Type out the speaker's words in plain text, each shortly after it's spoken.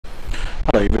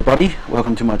Hello everybody,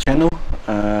 welcome to my channel.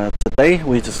 Today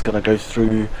we're just going to go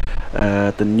through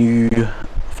the new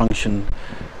function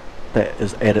that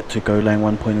is added to Golang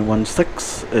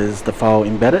 1.16 is the file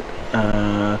embedded.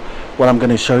 What I'm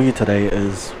going to show you today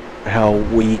is how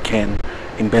we can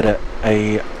embed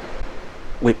a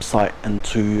website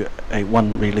into a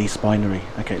one release binary.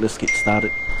 Okay, let's get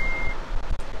started.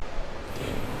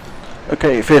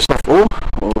 Okay, first of all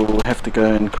we'll have to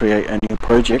go and create a new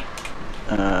project.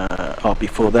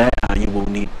 Before that you will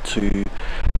need to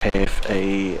have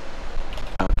a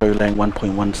Golang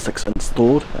 1.16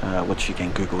 installed, which you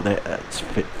can Google that. It's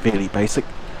fairly basic.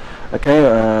 Okay,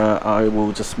 I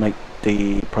will just make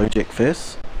the project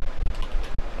first.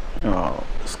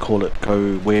 Let's call it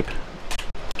Go Web.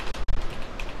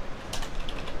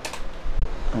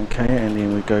 Okay, and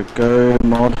then we go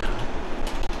mod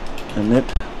init,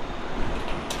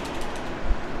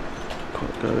 call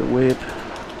it Go Web,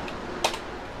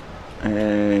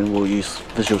 and we'll use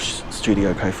Visual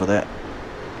Studio Code for that.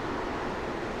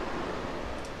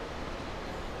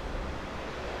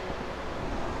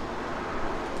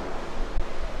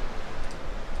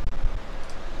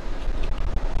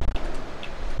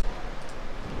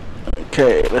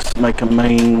 Okay, let's make a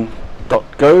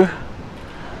main.go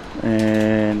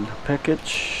and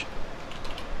package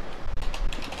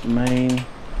main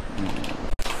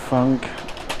func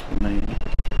main.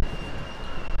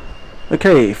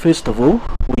 Okay, first of all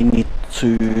we need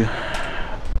to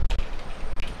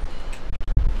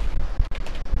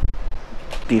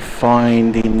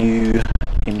define the new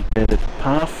embedded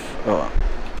path,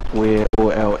 where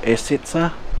all our assets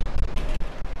are.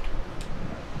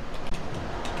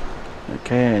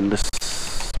 Okay, and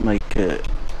let's make it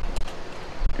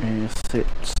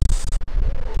assets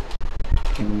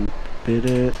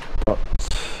embedded dot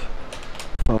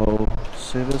file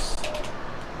service,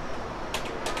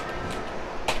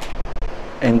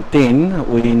 and then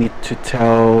we need to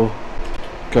tell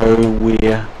Go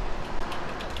where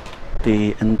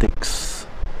the index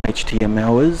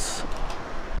HTML is,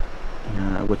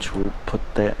 which will put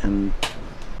that in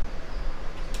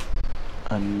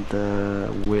under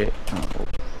where,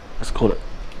 let's call it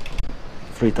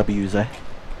 3Ws,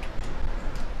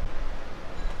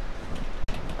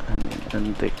 and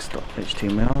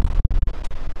index.html.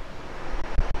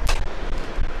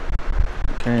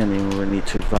 Okay, and then we need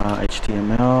to var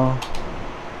HTML,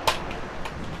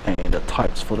 and the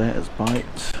types for that is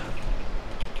byte.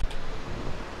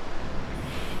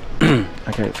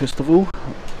 Okay, first of all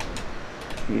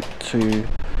we need to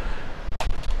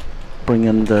bring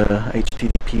in the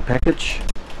HTTP package,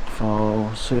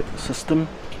 file system,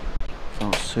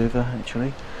 file server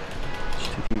actually,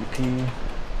 http.fs,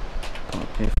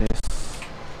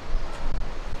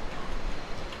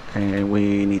 and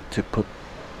we need to put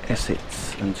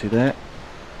assets into that,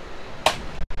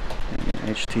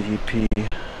 and HTTP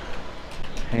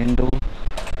handle.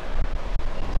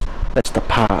 That's the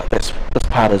part. This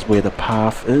part is where the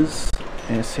path is.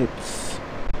 Assets,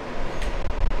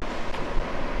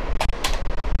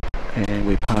 and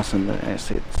we pass in the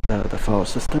assets, the file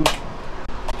system,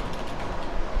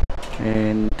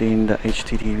 and then the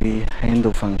HTTP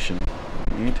handle function.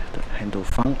 We need the handle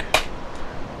func.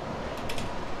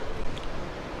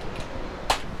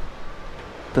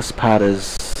 This part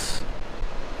is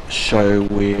show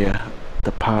where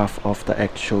the path of the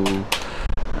actual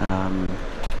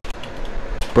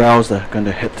browser going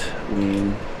to hit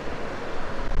when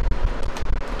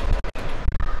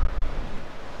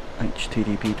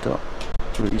http.response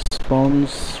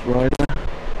writer,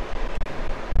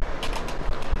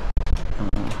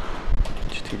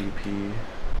 http.request,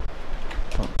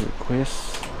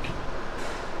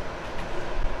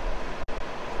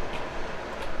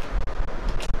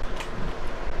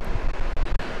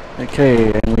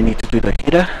 okay, and we need to do the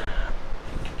header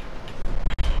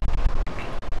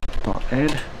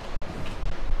 .add,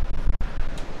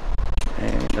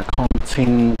 and the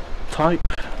content type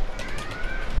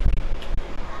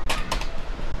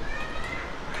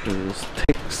is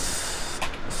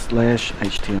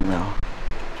text/HTML,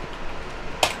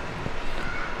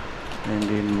 and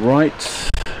then write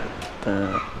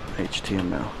the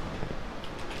HTML.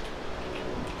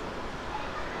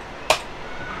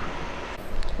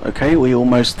 Okay, we're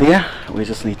almost there. We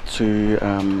just need to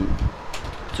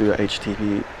do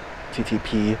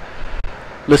HTTP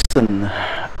listen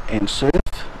and serve.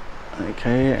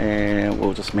 Okay, and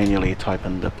we'll just manually type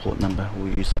in the port number.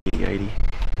 We'll use 8080,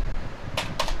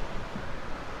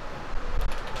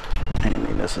 and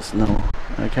then this is null.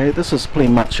 Okay, this is pretty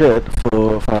much it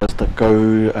for as far as the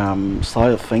Go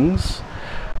side of things.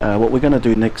 What we're going to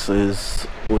do next is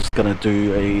was going to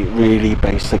do a really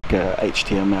basic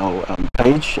HTML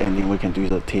page, and then we can do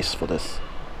the test for this.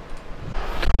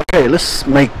 Okay, let's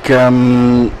make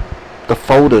the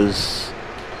folders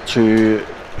to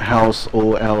house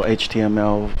all our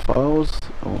HTML files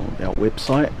on our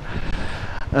website.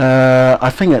 I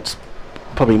think it's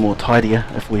probably more tidier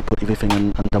if we put everything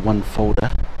under one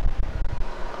folder.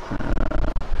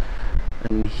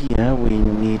 In here we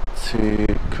need to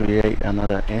create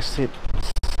another assets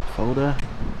folder,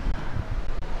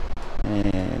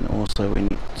 and also we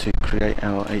need to create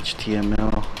our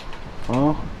HTML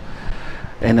file.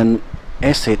 And in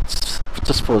assets,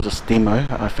 just for this demo,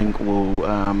 I think we'll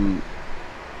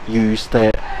use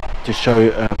that to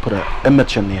show, put an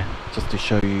image in there, just to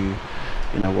show you,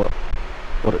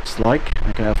 what it's like.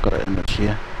 Okay, I've got an image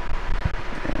here,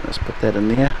 and let's put that in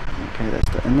there. Okay, that's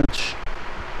the image.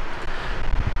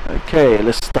 Okay,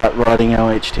 let's start writing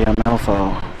our HTML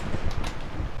file.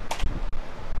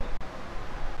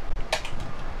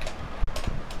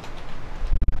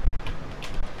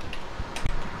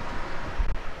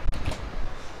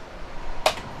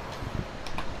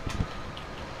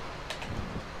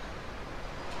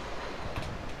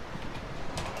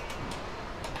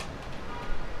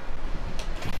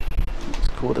 Let's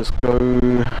call this Go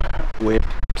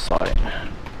website.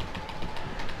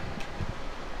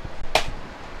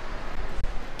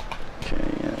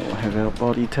 Have our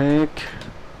body tag.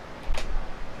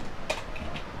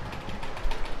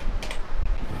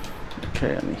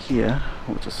 Okay, and here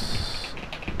we'll just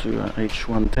do an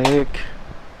h1 tag.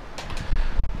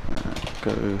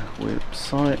 Go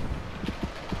website.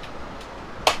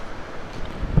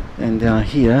 And down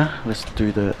here, let's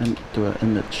do an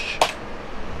image.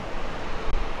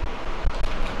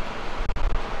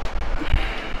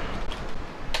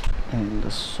 And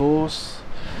the source,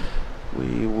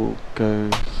 we will go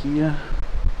here,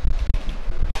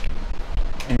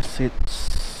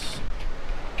 assets,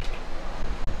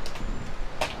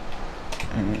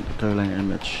 and golang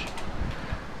image,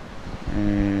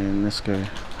 and let's go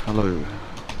hello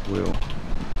world.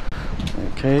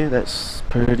 Okay, that's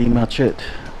pretty much it.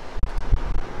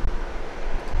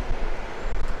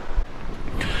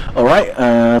 Alright,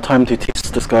 time to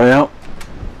test this guy out.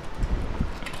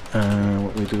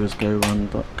 What we do is go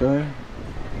run.go.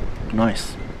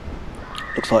 Nice,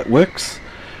 looks like it works.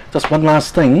 Just one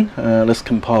last thing, let's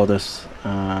compile this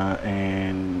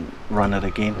and run it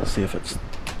again to see if it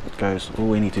goes. All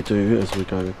we need to do is we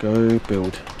go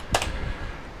build.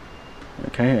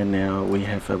 Okay, and now we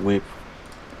have a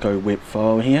Go web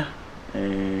file here,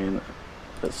 and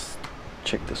let's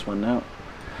check this one out.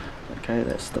 Okay,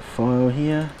 that's the file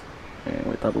here, and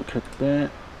we double click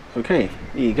that. Okay,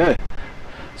 there you go.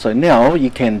 So now you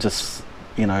can just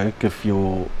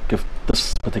give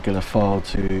this particular file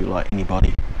to like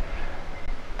anybody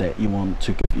that you want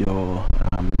to give your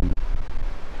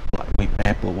like web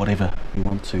app or whatever you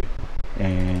want to,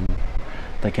 and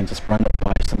they can just run it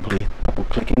by simply double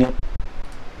clicking it,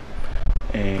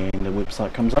 and the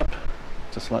website comes up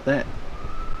just like that.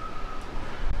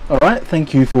 Alright,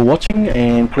 thank you for watching,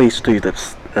 and please do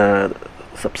this,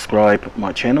 subscribe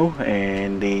my channel,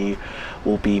 and there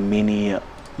will be many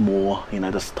more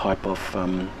this type of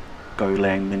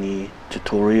Golang mini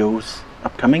tutorials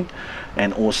upcoming,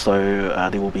 and also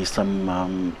there will be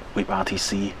some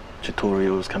WebRTC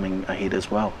tutorials coming ahead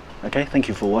as well. Okay, thank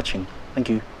you for watching. Thank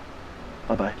you.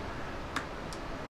 Bye bye.